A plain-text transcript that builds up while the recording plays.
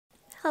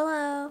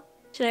Hello.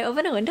 Should I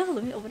open a window?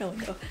 Let me open a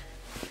window.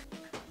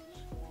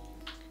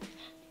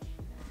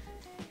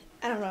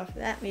 I don't know if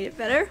that made it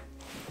better,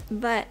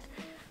 but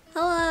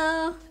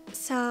hello.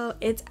 So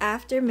it's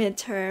after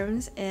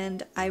midterms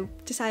and I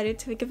decided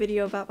to make a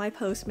video about my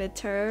post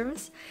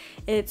midterms.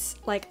 It's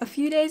like a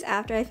few days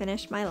after I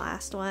finished my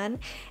last one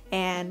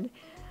and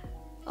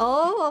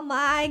oh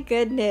my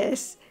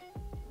goodness,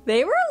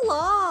 they were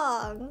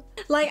long.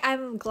 Like,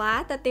 I'm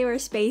glad that they were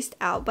spaced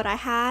out, but I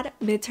had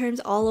midterms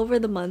all over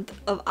the month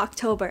of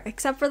October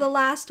except for the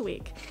last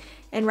week,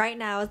 and right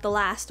now is the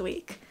last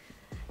week.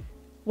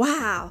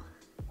 Wow.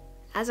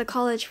 As a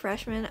college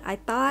freshman, I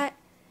thought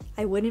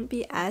I wouldn't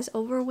be as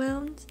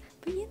overwhelmed,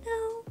 but you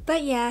know.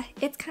 But yeah,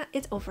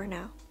 it's over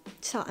now,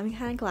 so I'm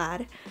kind of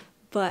glad.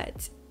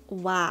 But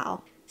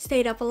wow,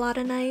 stayed up a lot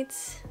of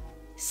nights,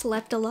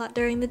 slept a lot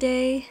during the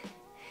day.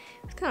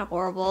 It's kind of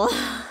horrible.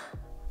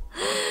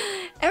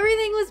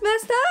 Everything was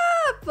messed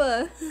up.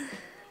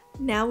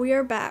 Now we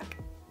are back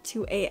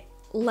to a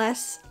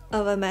less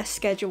of a mess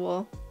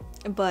schedule,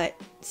 but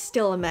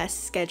still a mess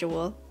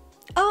schedule.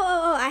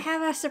 Oh, I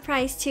have a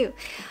surprise too.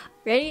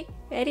 Ready?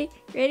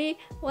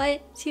 1,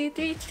 2,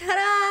 3,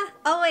 ta-da!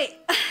 Oh wait,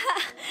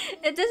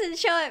 it doesn't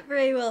show it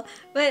very well,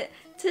 but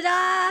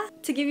ta-da!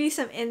 To give you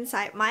some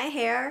insight, my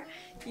hair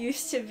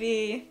used to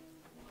be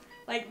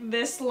like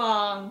this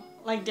long,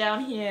 like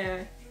down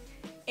here,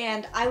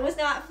 and I was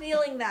not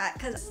feeling that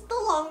because this is the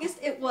longest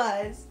it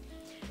was,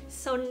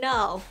 so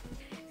no.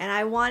 And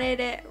I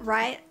wanted it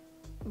right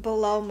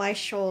below my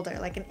shoulder,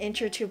 like an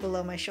inch or two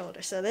below my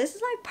shoulder, so this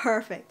is like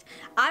perfect.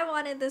 I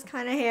wanted this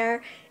kind of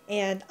hair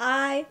and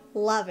I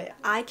love it.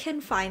 I can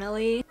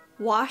finally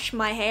wash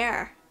my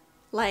hair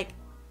like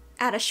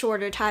at a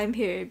shorter time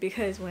period,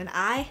 because when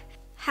I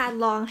had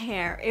long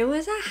hair, it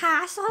was a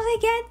hassle to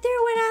get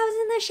through when I was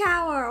in the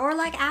shower or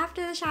like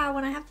after the shower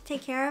when I have to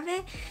take care of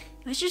it.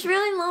 It was just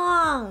really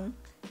long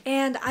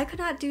and I could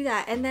not do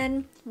that. And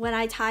then when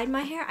I tied my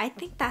hair, I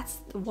think that's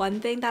one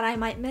thing that I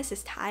might miss,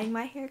 is tying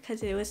my hair,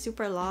 because it was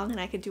super long and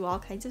I could do all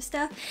kinds of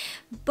stuff.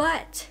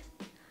 But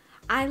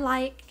I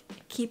like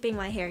keeping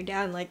my hair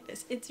down like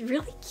this. It's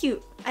really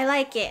cute. I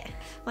like it.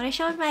 When I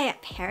showed my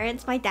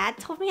parents, my dad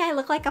told me I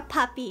look like a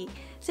puppy.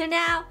 So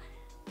now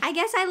I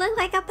guess I look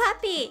like a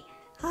puppy.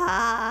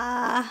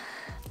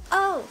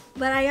 Oh,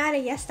 but I got a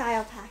Yes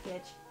Style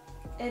package.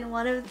 And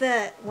one of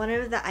the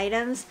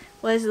items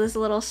was this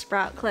little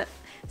sprout clip.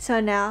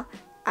 So now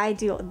I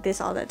do this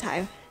all the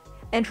time.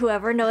 And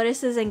whoever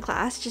notices in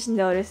class just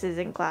notices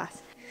in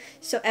class.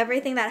 So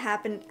everything that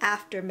happened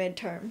after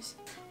midterms,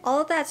 all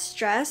of that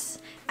stress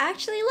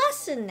actually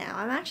lessened now.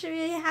 I'm actually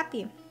really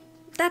happy.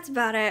 That's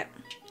about it.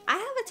 I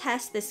have a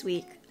test this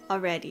week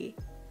already,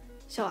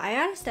 so I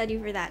gotta study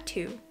for that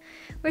too.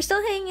 We're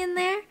still hanging in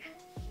there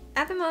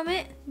at the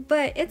moment,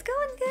 but it's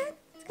going good.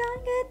 It's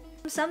going good.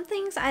 Some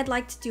things I'd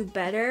like to do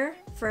better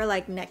for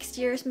like next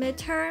year's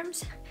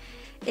midterms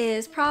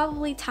is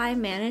probably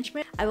time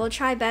management. I will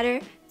try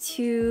better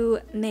to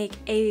make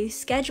a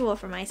schedule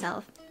for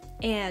myself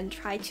and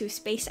try to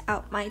space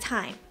out my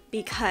time,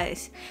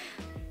 because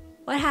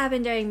what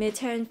happened during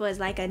midterms was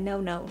like a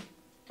no-no.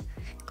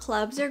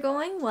 Clubs are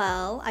going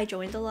well. I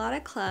joined a lot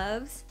of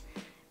clubs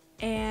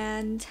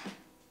and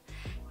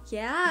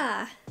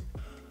yeah.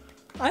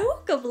 I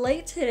woke up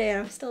late today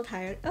and I'm still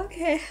tired.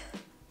 Okay.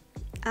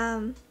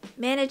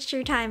 Manage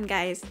your time,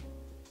 guys.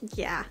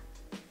 Yeah.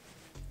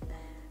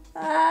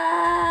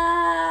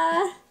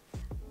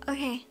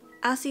 Okay,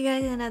 I'll see you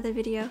guys in another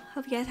video.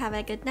 Hope you guys have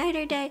a good night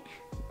or day.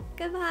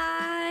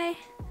 Goodbye.